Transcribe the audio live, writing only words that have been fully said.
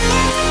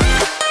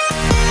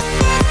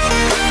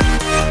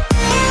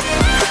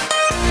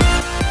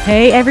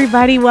Hey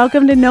everybody,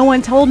 welcome to No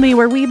One Told Me,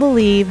 where we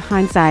believe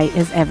hindsight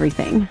is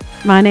everything.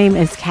 My name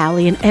is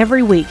Callie, and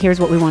every week, here's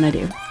what we want to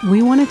do.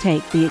 We want to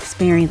take the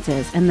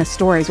experiences and the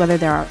stories, whether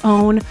they're our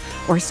own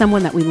or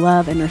someone that we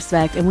love and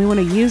respect, and we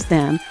want to use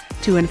them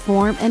to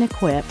inform and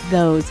equip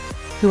those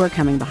who are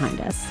coming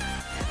behind us.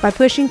 By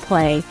pushing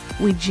play,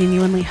 we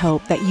genuinely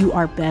hope that you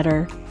are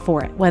better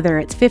for it. Whether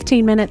it's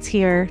 15 minutes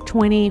here,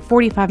 20,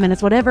 45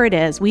 minutes, whatever it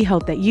is, we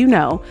hope that you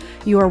know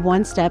you are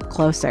one step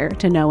closer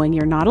to knowing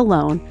you're not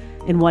alone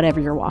in whatever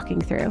you're walking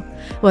through.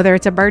 Whether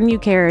it's a burden you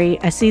carry,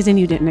 a season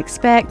you didn't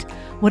expect,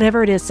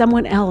 whatever it is,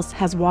 someone else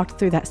has walked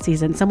through that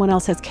season. Someone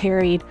else has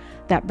carried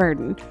that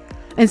burden.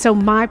 And so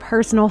my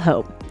personal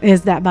hope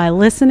is that by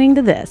listening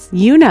to this,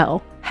 you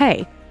know,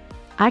 hey,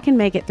 I can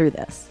make it through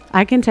this.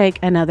 I can take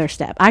another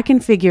step. I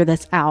can figure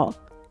this out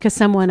because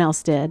someone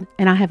else did.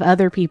 And I have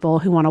other people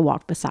who want to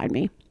walk beside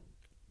me.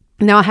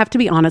 Now, I have to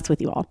be honest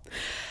with you all.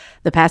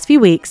 The past few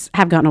weeks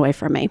have gotten away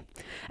from me.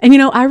 And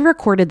I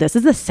recorded this.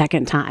 This is the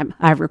second time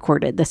I've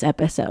recorded this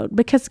episode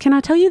because can I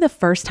tell you the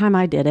first time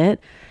I did it,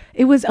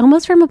 it was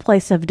almost from a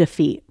place of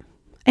defeat.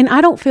 And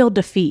I don't feel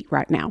defeat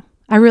right now.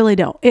 I really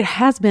don't. It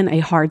has been a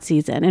hard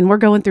season and we're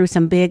going through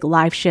some big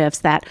life shifts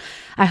that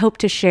I hope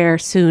to share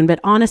soon. But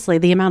honestly,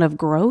 the amount of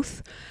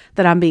growth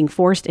that I'm being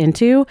forced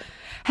into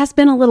has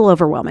been a little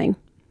overwhelming.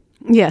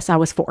 Yes, I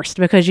was forced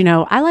because,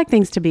 I like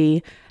things to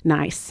be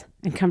nice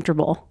and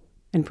comfortable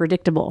and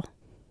predictable.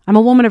 I'm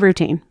a woman of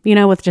routine,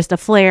 with just a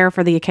flair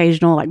for the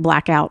occasional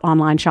blackout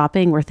online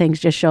shopping where things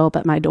just show up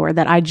at my door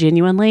that I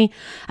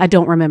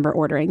don't remember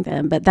ordering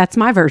them. But that's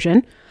my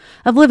version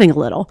of living a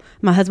little.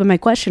 My husband may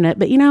question it,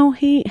 but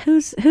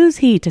who's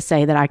he to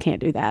say that I can't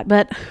do that?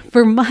 But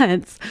for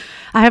months,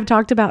 I have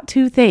talked about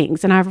two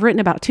things and I've written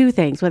about two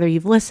things, whether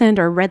you've listened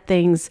or read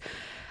things.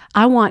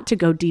 I want to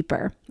go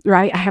deeper,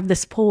 right? I have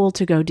this pull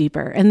to go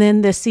deeper. And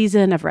then this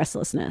season of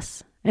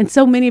restlessness. And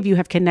so many of you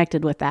have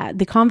connected with that.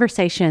 The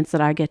conversations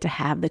that I get to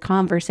have, the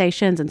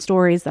conversations and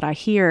stories that I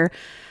hear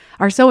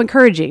are so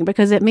encouraging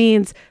because it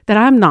means that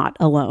I'm not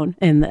alone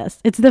in this.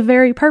 It's the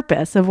very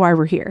purpose of why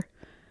we're here.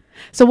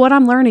 So what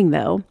I'm learning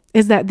though,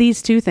 is that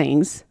these two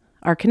things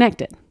are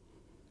connected.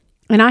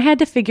 And I had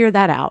to figure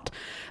that out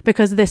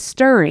because this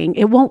stirring,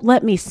 it won't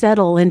let me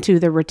settle into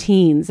the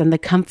routines and the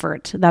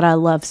comfort that I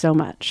love so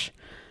much.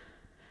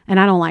 And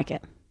I don't like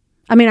it.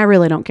 I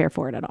really don't care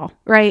for it at all,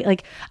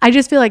 right? I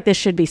just feel like this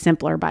should be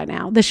simpler by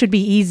now. This should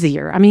be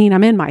easier. I'm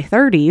in my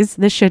 30s.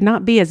 This should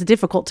not be as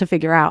difficult to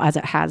figure out as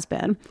it has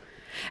been.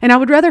 And I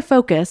would rather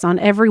focus on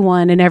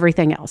everyone and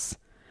everything else,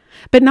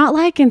 but not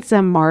like in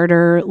some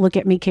martyr, look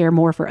at me care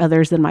more for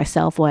others than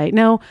myself way.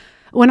 No,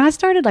 when I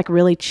started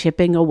really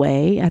chipping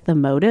away at the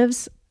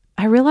motives,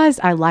 I realized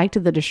I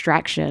liked the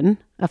distraction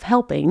of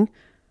helping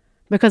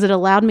because it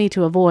allowed me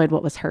to avoid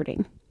what was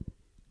hurting.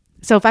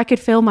 So if I could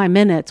fill my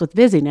minutes with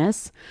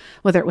busyness,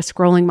 whether it was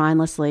scrolling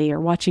mindlessly or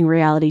watching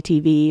reality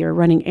TV or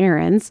running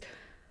errands,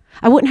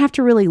 I wouldn't have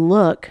to really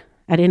look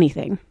at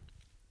anything.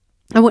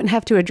 I wouldn't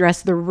have to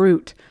address the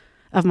root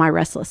of my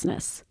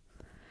restlessness.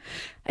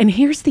 And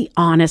here's the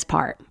honest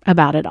part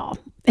about it all.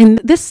 And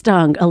this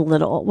stung a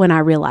little when I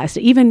realized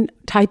it, even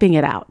typing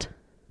it out.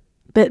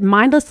 But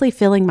mindlessly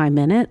filling my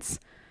minutes,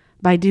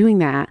 by doing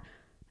that,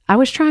 I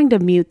was trying to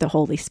mute the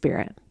Holy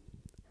Spirit.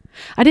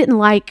 I didn't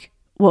like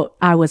what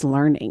I was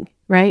learning,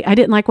 right? I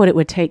didn't like what it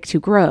would take to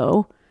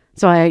grow,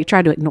 so I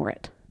tried to ignore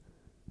it.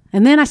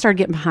 And then I started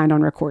getting behind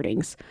on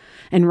recordings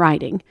and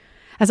writing,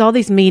 as all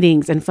these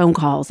meetings and phone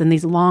calls and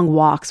these long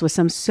walks with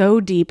some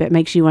so deep it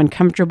makes you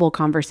uncomfortable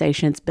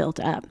conversations built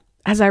up,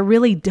 as I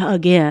really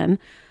dug in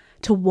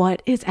to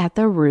what is at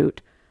the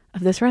root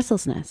of this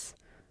restlessness.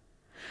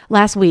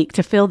 Last week,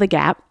 to fill the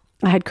gap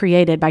I had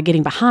created by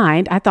getting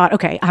behind, I thought,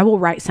 okay, I will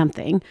write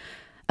something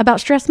about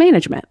stress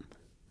management.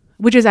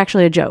 Which is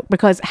actually a joke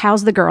because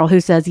how's the girl who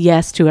says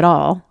yes to it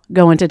all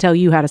going to tell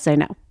you how to say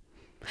no?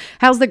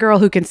 How's the girl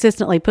who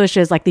consistently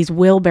pushes these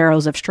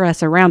wheelbarrows of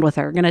stress around with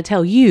her going to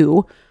tell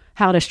you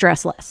how to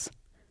stress less?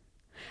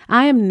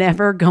 I am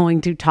never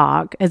going to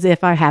talk as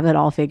if I have it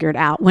all figured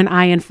out when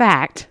I, in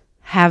fact,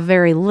 have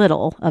very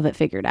little of it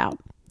figured out.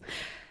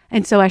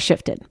 And so I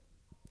shifted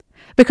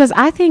because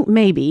I think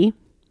maybe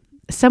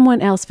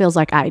someone else feels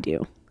like I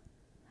do.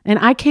 And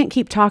I can't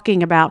keep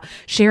talking about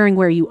sharing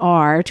where you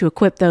are to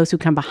equip those who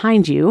come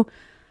behind you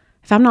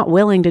if I'm not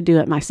willing to do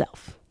it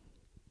myself.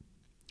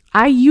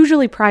 I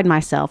usually pride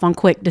myself on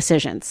quick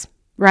decisions,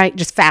 right?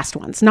 Just fast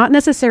ones, not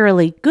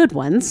necessarily good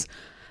ones,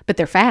 but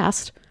they're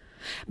fast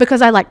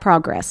because I like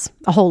progress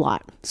a whole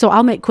lot. So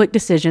I'll make quick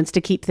decisions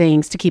to keep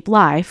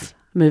life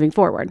moving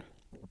forward.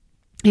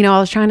 I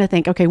was trying to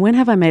think, okay, when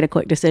have I made a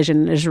quick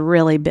decision that has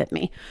really bit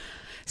me?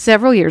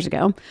 Several years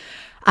ago,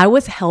 I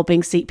was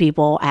helping seat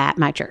people at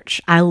my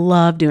church. I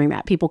love doing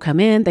that. People come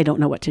in, they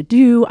don't know what to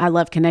do. I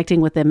love connecting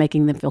with them,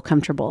 making them feel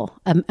comfortable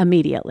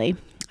immediately.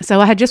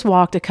 So I had just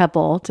walked a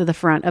couple to the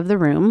front of the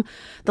room.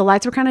 The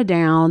lights were kind of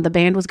down. The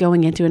band was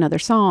going into another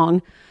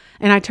song.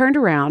 And I turned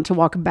around to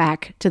walk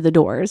back to the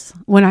doors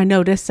when I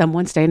noticed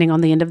someone standing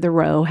on the end of the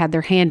row had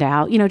their hand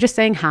out, just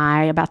saying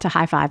hi, about to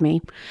high-five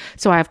me.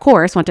 So I, of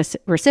course, want to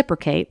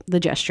reciprocate the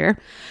gesture.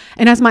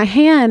 And as my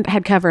hand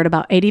had covered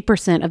about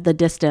 80% of the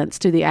distance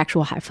to the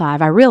actual high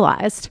five, I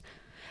realized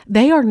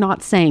they are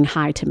not saying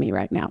hi to me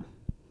right now.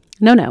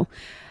 No.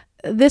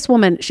 This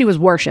woman, she was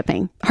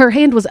worshiping. Her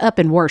hand was up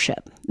in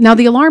worship. Now,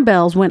 the alarm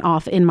bells went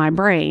off in my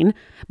brain,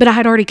 but I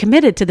had already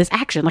committed to this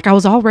action. Like I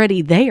was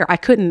already there. I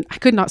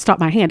could not stop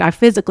my hand. I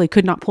physically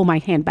could not pull my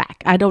hand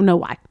back. I don't know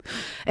why.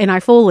 And I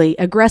fully,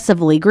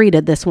 aggressively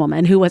greeted this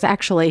woman who was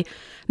actually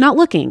not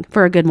looking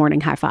for a good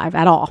morning high five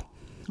at all.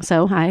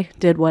 So I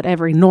did what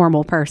every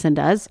normal person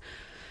does.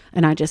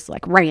 And I just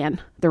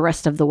ran the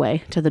rest of the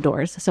way to the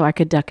doors so I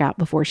could duck out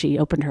before she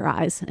opened her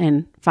eyes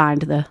and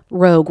find the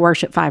rogue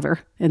worship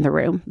fiver in the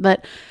room.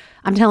 But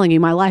I'm telling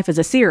you, my life is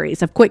a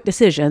series of quick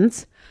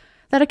decisions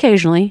that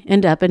occasionally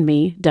end up in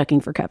me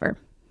ducking for cover.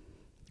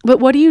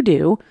 But what do you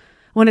do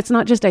when it's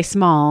not just a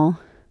small,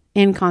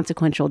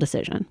 inconsequential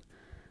decision?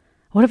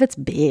 What if it's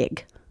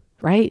big,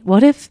 right?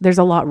 What if there's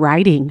a lot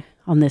riding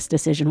on this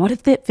decision? What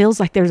if it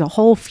feels like there's a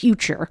whole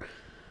future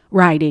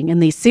riding in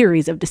these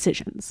series of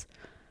decisions?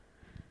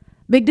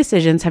 Big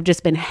decisions have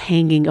just been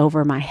hanging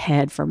over my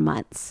head for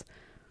months.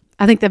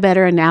 I think the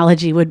better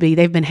analogy would be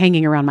they've been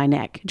hanging around my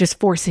neck, just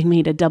forcing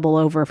me to double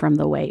over from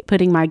the weight,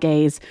 putting my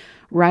gaze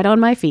right on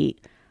my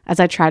feet as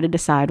I try to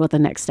decide what the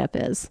next step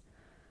is.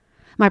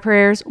 My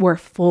prayers were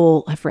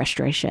full of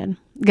frustration.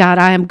 God,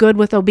 I am good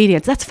with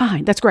obedience. That's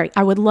fine. That's great.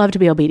 I would love to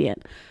be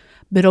obedient.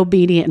 But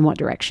obedient in what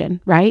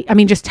direction, right? I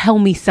mean, just tell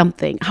me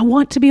something. I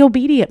want to be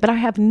obedient, but I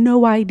have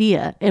no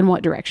idea in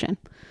what direction.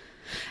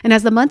 And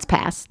as the months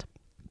passed,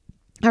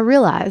 I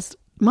realized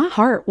my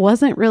heart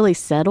wasn't really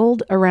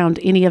settled around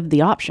any of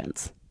the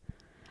options.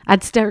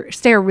 I'd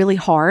stare really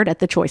hard at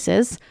the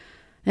choices,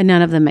 and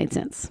none of them made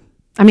sense.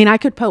 I mean, I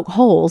could poke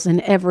holes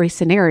in every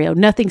scenario.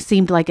 Nothing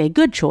seemed like a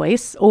good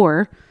choice,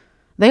 or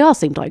they all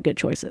seemed like good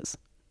choices.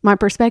 My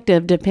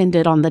perspective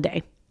depended on the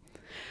day.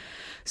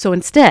 So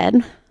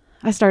instead,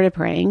 I started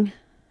praying,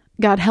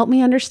 God, help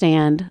me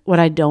understand what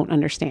I don't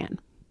understand.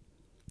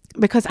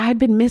 Because I had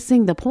been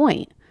missing the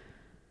point.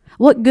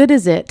 What good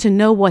is it to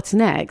know what's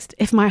next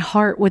if my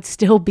heart would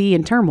still be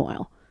in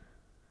turmoil?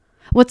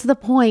 What's the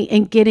point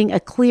in getting a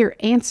clear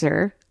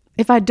answer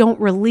if I don't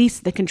release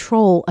the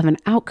control of an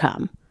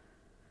outcome?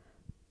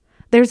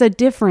 There's a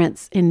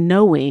difference in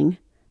knowing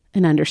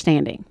and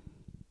understanding.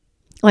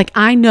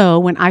 I know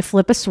when I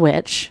flip a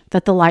switch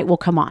that the light will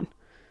come on,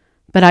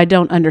 but I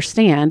don't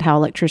understand how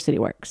electricity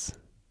works.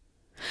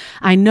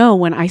 I know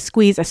when I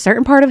squeeze a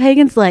certain part of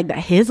Hagen's leg that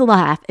his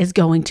laugh is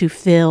going to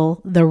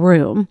fill the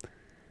room,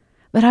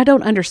 but I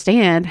don't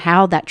understand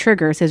how that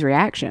triggers his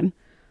reaction.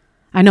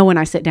 I know when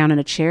I sit down in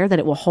a chair that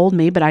it will hold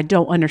me, but I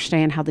don't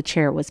understand how the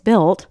chair was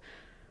built.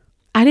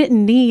 I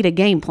didn't need a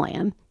game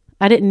plan.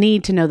 I didn't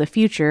need to know the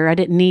future. I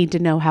didn't need to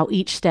know how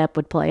each step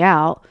would play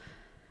out.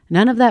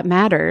 None of that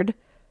mattered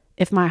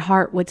if my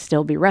heart would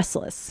still be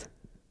restless.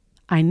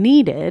 I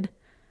needed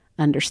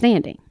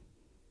understanding.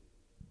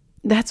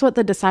 That's what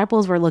the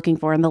disciples were looking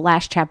for in the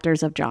last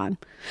chapters of John.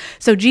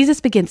 So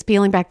Jesus begins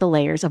peeling back the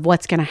layers of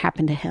what's going to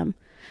happen to him.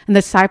 And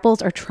the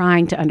disciples are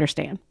trying to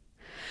understand.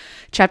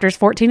 Chapters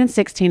 14 and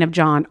 16 of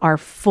John are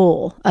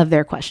full of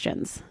their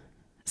questions.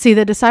 See,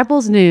 the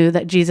disciples knew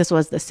that Jesus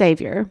was the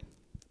Savior,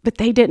 but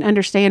they didn't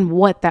understand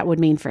what that would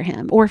mean for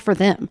him or for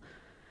them.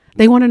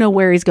 They want to know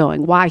where he's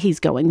going, why he's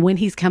going, when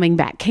he's coming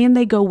back. Can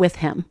they go with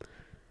him?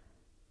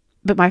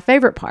 But my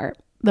favorite part,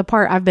 the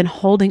part I've been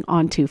holding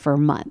on to for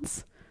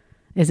months,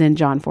 is in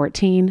John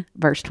 14,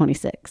 verse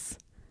 26.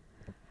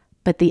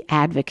 But the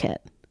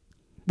Advocate,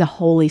 the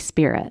Holy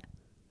Spirit,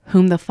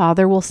 whom the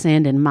Father will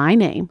send in my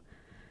name,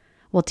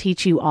 will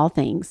teach you all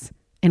things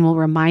and will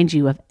remind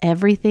you of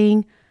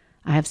everything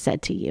I have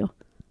said to you.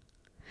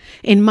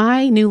 In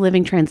my New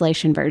Living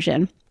Translation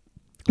version,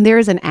 there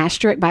is an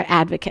asterisk by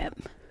Advocate.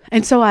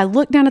 And so I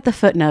looked down at the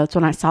footnotes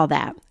when I saw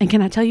that. And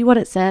can I tell you what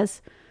it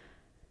says?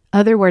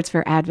 Other words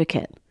for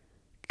advocate: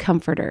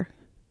 comforter,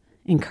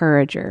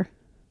 encourager,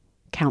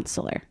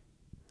 counselor.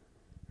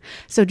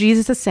 So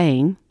Jesus is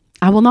saying,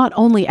 I will not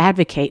only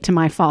advocate to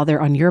my Father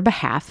on your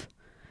behalf,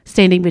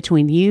 standing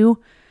between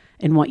you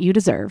and what you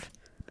deserve,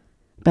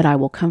 but I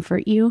will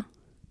comfort you,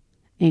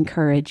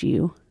 encourage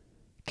you,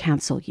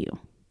 counsel you.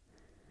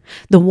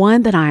 The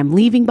one that I am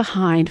leaving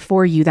behind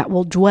for you that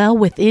will dwell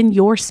within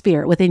your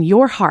spirit, within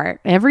your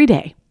heart every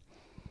day,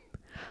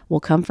 will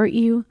comfort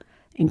you,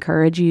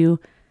 encourage you,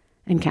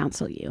 and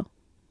counsel you.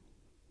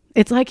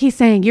 It's like he's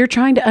saying, you're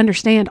trying to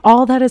understand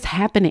all that is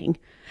happening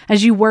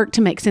as you work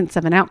to make sense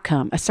of an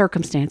outcome, a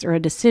circumstance, or a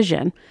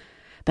decision.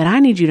 But I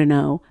need you to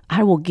know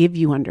I will give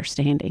you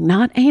understanding,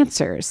 not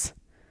answers,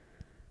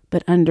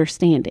 but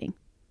understanding.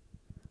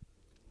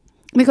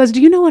 Because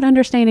do you know what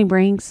understanding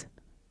brings?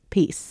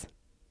 Peace.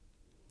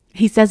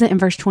 He says it in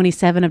verse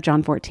 27 of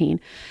John 14.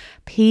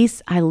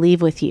 Peace I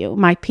leave with you.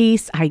 My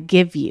peace I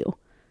give you.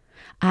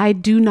 I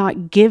do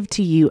not give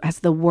to you as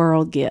the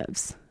world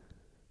gives.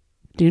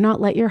 Do not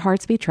let your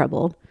hearts be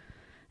troubled,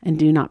 and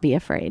do not be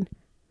afraid.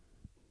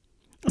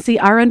 See,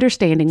 our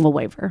understanding will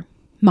waver.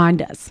 Mine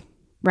does,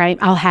 right?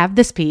 I'll have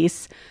this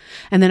peace,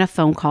 and then a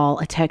phone call,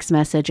 a text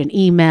message, an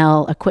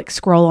email, a quick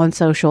scroll on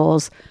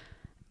socials,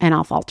 and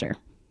I'll falter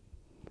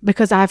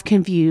because I've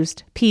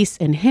confused peace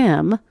in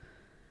Him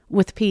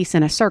with peace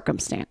in a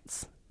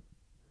circumstance.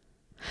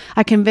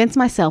 I convince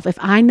myself if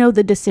I know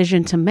the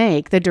decision to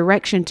make, the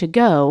direction to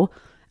go,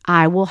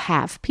 I will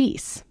have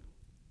peace.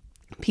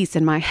 Peace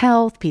in my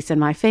health, peace in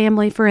my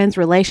family, friends,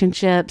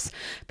 relationships,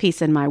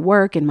 peace in my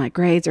work, in my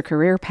grades or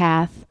career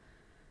path.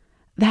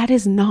 That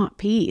is not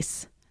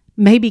peace.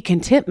 Maybe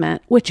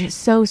contentment, which is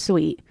so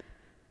sweet,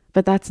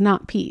 but that's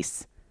not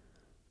peace.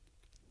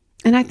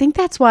 And I think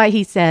that's why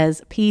He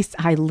says, peace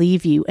I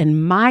leave you,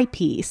 and my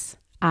peace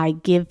I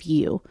give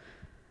you.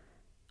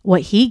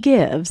 What He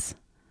gives,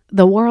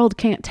 the world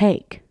can't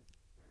take.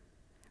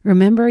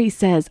 Remember, He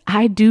says,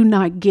 I do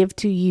not give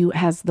to you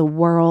as the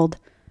world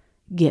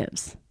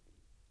gives.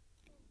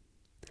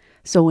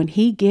 So when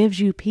He gives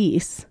you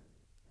peace,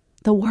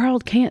 the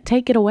world can't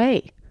take it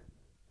away.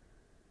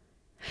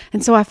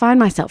 And so I find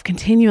myself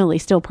continually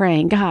still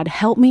praying, God,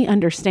 help me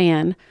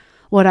understand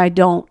what I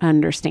don't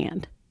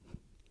understand.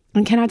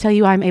 And can I tell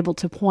you, I'm able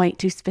to point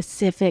to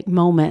specific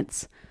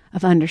moments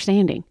of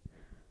understanding.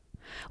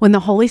 When the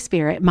Holy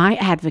Spirit, my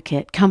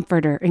advocate,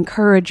 comforter,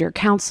 encourager,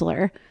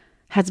 counselor,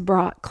 has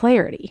brought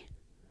clarity.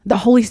 The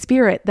Holy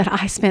Spirit that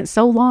I spent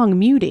so long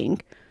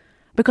muting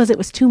because it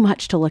was too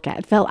much to look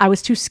at. I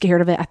was too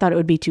scared of it. I thought it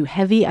would be too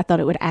heavy. I thought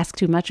it would ask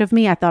too much of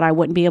me. I thought I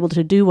wouldn't be able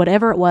to do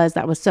whatever it was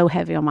that was so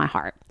heavy on my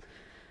heart.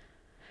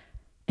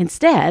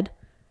 Instead,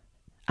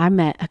 I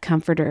met a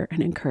comforter,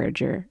 an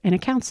encourager, and a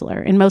counselor.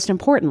 And most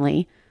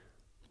importantly,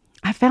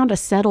 I found a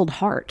settled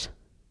heart.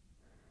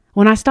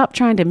 When I stopped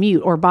trying to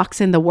mute or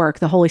box in the work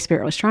the Holy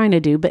Spirit was trying to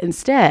do, but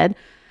instead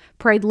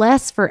prayed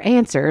less for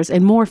answers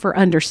and more for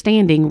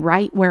understanding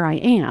right where I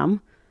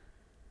am,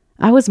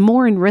 I was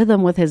more in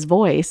rhythm with His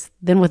voice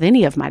than with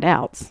any of my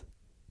doubts.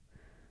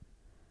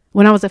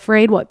 When I was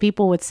afraid what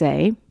people would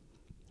say,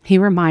 He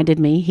reminded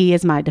me He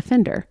is my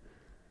defender.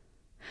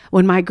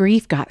 When my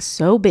grief got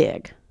so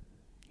big,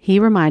 He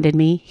reminded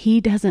me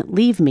He doesn't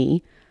leave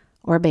me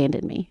or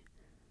abandon me.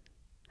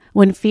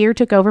 When fear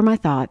took over my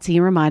thoughts, He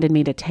reminded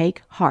me to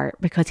take heart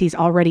because He's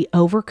already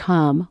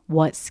overcome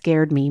what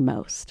scared me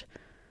most.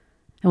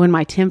 And when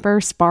my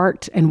temper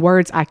sparked and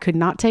words I could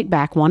not take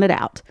back wanted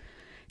out,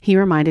 He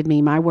reminded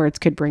me my words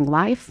could bring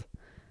life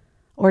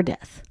or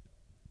death.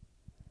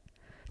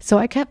 So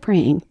I kept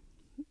praying,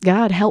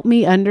 God, help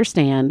me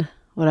understand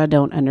what I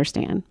don't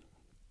understand.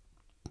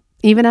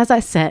 Even as I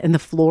sat in the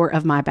floor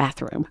of my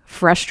bathroom,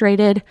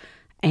 frustrated,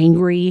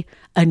 angry,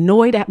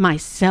 annoyed at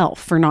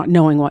myself for not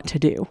knowing what to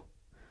do.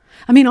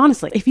 I mean,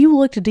 honestly, if you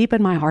looked deep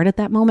in my heart at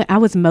that moment, I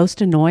was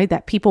most annoyed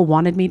that people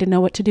wanted me to know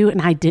what to do and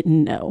I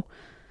didn't know.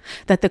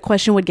 That the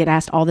question would get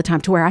asked all the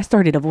time to where I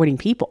started avoiding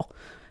people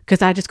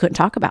because I just couldn't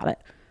talk about it.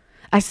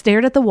 I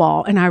stared at the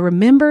wall and I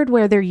remembered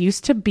where there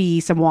used to be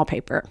some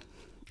wallpaper.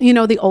 You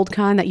know, the old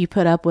kind that you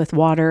put up with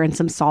water and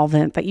some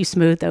solvent that you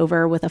smoothed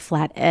over with a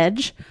flat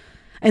edge.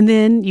 And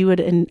then you would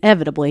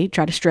inevitably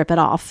try to strip it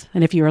off.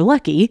 And if you were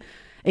lucky,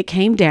 it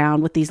came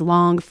down with these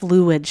long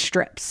fluid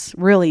strips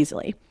real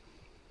easily.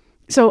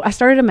 So I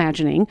started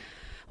imagining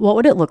what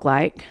would it look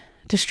like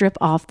to strip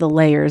off the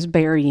layers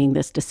burying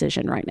this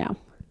decision right now.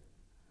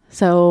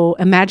 So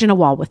imagine a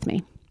wall with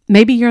me.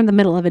 Maybe you're in the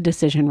middle of a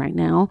decision right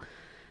now.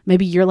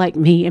 Maybe you're like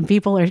me and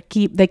people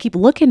keep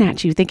looking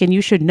at you thinking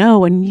you should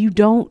know and you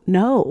don't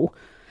know.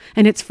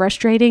 And it's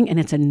frustrating and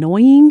it's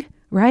annoying,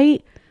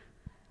 right?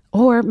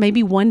 Or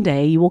maybe one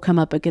day you will come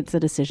up against a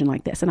decision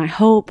like this. And I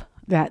hope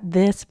that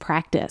this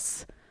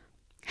practice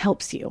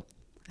helps you.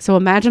 So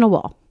imagine a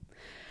wall.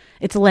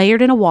 It's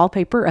layered in a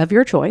wallpaper of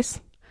your choice.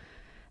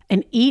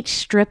 And each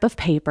strip of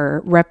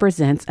paper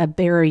represents a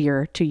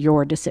barrier to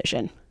your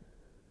decision.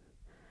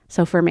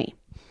 So for me,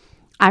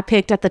 I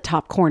picked at the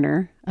top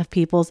corner of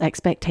people's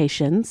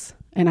expectations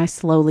and I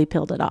slowly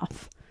peeled it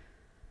off.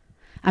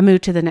 I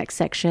moved to the next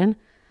section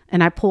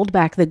and I pulled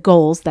back the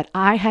goals that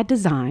I had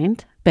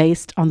designed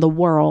based on the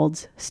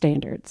world's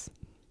standards.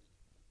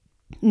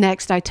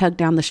 Next, I tugged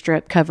down the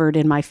strip covered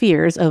in my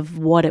fears of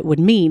what it would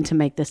mean to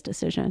make this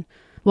decision.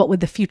 What would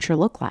the future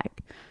look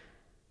like?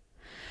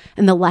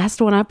 And the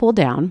last one I pulled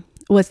down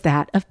was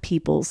that of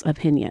people's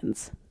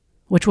opinions,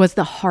 which was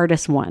the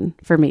hardest one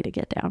for me to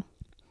get down.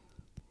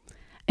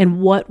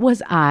 And what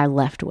was I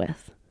left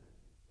with?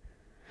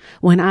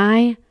 When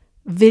I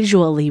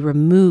visually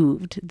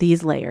removed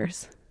these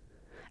layers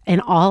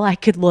and all I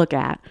could look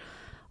at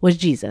was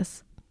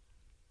Jesus,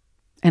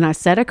 and I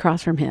sat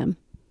across from Him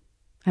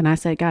and I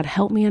said, God,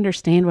 help me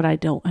understand what I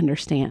don't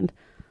understand.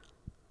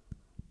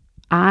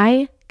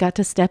 I got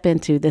to step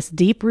into this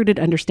deep-rooted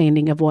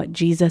understanding of what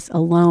Jesus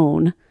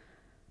alone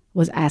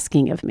was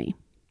asking of me.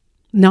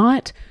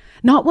 Not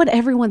what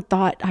everyone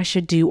thought I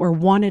should do or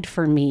wanted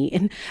for me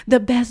in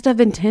the best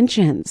of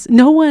intentions.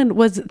 No one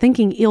was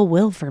thinking ill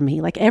will for me.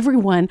 Like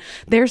everyone,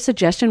 their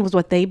suggestion was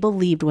what they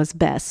believed was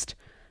best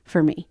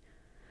for me.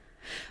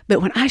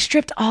 But when I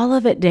stripped all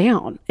of it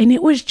down and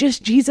it was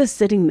just Jesus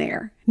sitting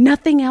there,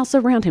 nothing else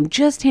around Him,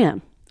 just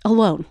Him,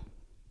 alone.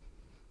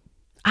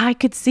 I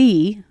could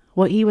see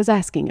what he was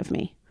asking of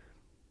me.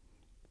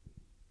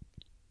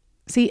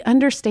 See,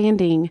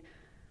 understanding,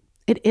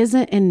 it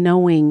isn't in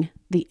knowing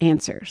the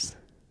answers.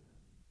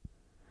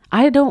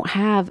 I don't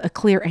have a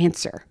clear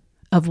answer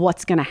of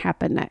what's going to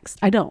happen next.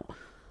 I don't.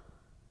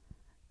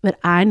 But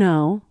I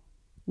know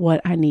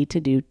what I need to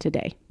do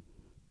today.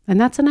 And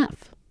that's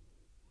enough.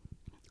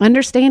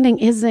 Understanding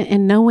isn't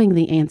in knowing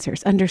the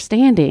answers.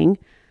 Understanding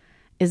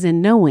is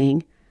in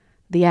knowing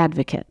the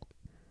advocate,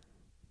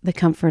 the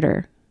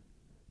comforter,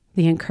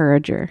 the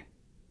encourager,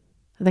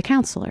 the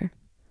counselor.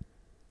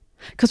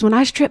 Because when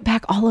I stripped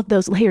back all of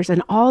those layers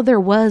and all there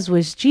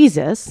was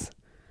Jesus,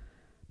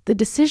 the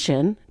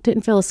decision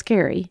didn't feel as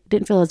scary,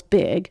 didn't feel as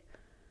big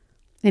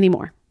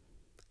anymore.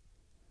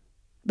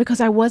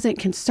 Because I wasn't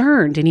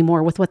concerned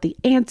anymore with what the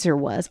answer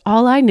was.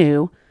 All I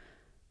knew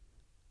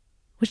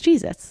was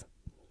Jesus.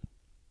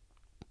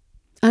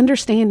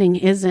 Understanding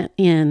isn't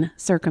in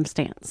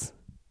circumstance.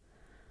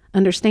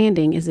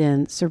 Understanding is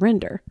in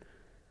surrender.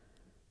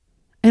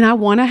 And I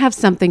want to have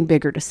something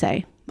bigger to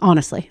say,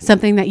 honestly,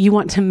 something that you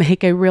want to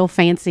make a real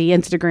fancy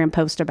Instagram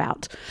post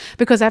about.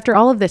 Because after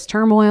all of this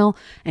turmoil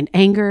and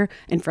anger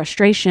and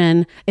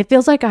frustration, it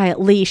feels like I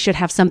at least should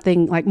have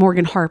something like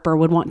Morgan Harper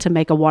would want to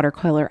make a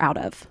watercolor out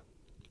of.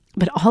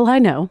 But all I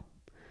know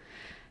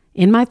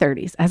in my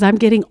 30s, as I'm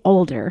getting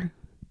older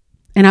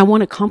and I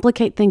want to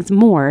complicate things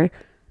more,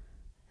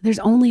 there's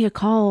only a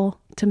call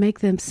to make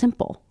them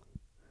simple,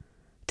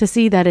 to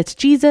see that it's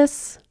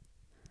Jesus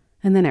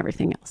and then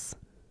everything else.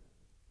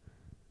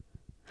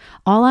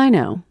 All I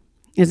know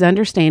is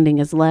understanding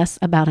is less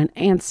about an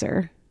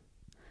answer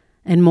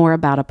and more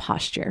about a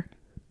posture.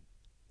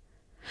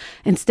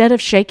 Instead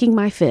of shaking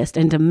my fist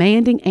and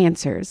demanding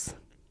answers,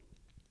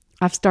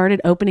 I've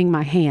started opening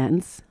my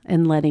hands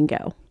and letting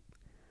go.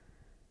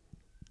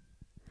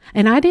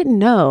 And I didn't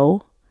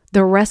know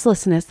the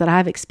restlessness that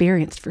I've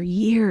experienced for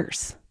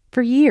years.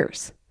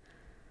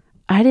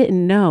 I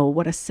didn't know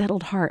what a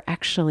settled heart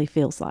actually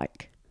feels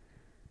like.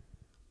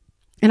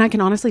 And I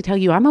can honestly tell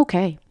you I'm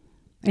okay.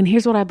 And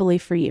here's what I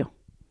believe for you.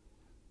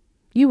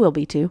 You will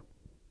be too.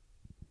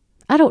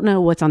 I don't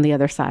know what's on the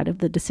other side of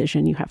the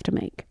decision you have to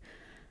make.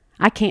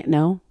 I can't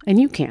know, and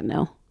you can't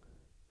know.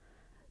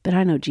 But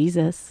I know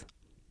Jesus.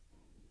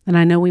 And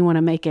I know we want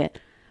to make it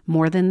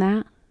more than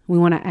that. We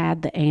want to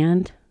add the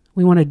and.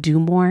 We want to do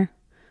more.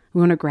 We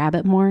want to grab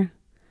it more.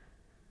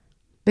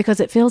 Because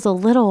it feels a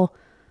little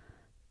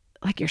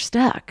like you're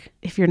stuck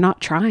if you're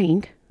not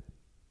trying.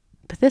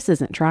 But this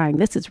isn't trying.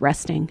 This is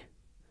resting.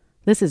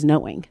 This is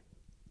knowing.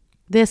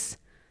 This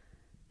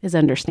is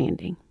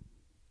understanding.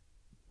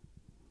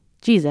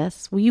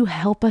 Jesus, will you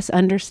help us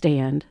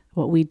understand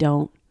what we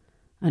don't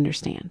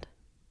understand?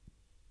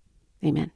 Amen.